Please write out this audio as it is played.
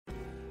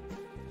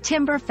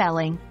Timber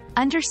felling,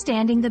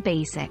 understanding the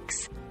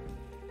basics.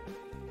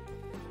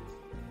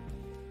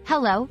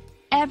 Hello,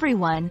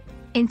 everyone.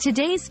 In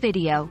today's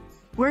video,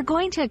 we're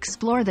going to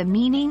explore the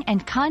meaning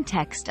and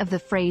context of the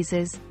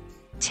phrases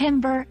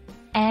timber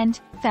and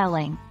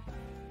felling.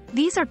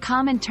 These are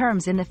common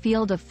terms in the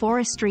field of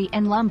forestry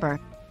and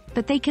lumber,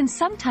 but they can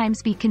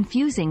sometimes be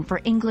confusing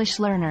for English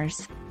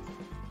learners.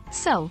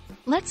 So,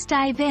 let's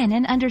dive in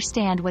and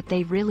understand what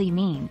they really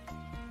mean.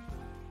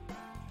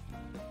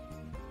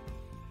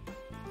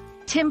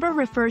 Timber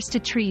refers to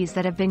trees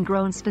that have been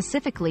grown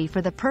specifically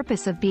for the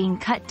purpose of being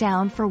cut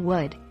down for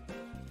wood.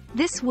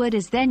 This wood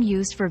is then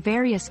used for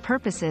various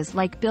purposes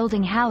like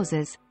building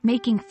houses,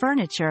 making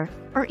furniture,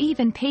 or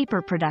even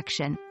paper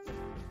production.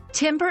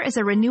 Timber is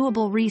a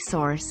renewable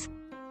resource,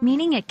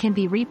 meaning it can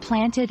be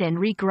replanted and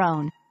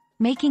regrown,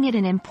 making it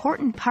an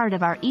important part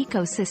of our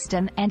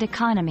ecosystem and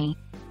economy.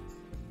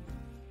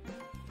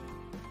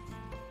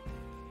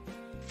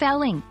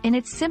 Felling, in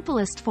its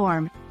simplest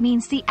form,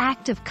 means the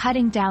act of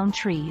cutting down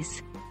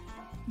trees.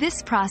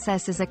 This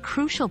process is a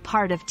crucial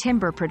part of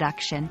timber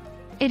production.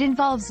 It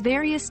involves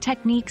various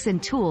techniques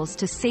and tools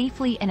to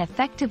safely and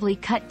effectively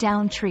cut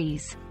down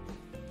trees.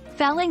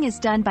 Felling is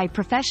done by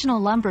professional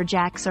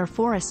lumberjacks or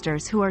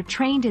foresters who are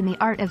trained in the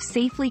art of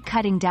safely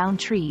cutting down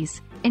trees,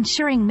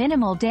 ensuring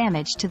minimal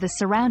damage to the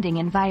surrounding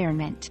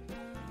environment.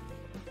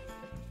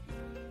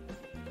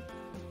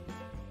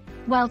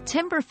 While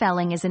timber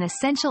felling is an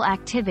essential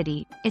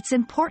activity, it's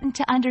important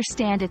to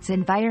understand its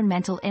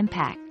environmental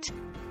impact.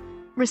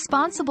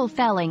 Responsible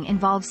felling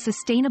involves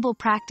sustainable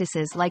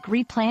practices like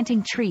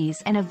replanting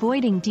trees and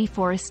avoiding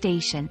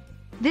deforestation.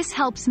 This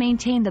helps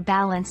maintain the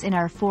balance in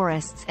our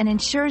forests and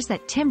ensures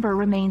that timber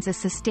remains a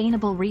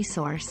sustainable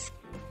resource.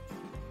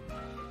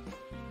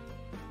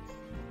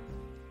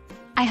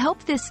 I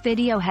hope this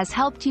video has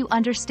helped you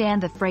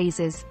understand the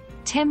phrases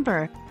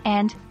timber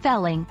and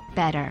felling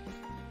better.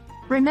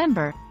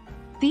 Remember,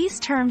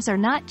 these terms are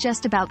not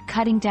just about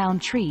cutting down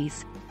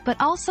trees, but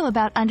also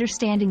about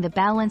understanding the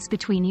balance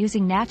between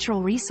using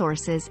natural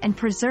resources and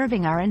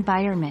preserving our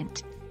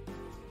environment.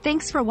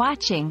 Thanks for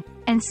watching,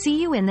 and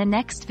see you in the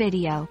next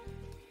video.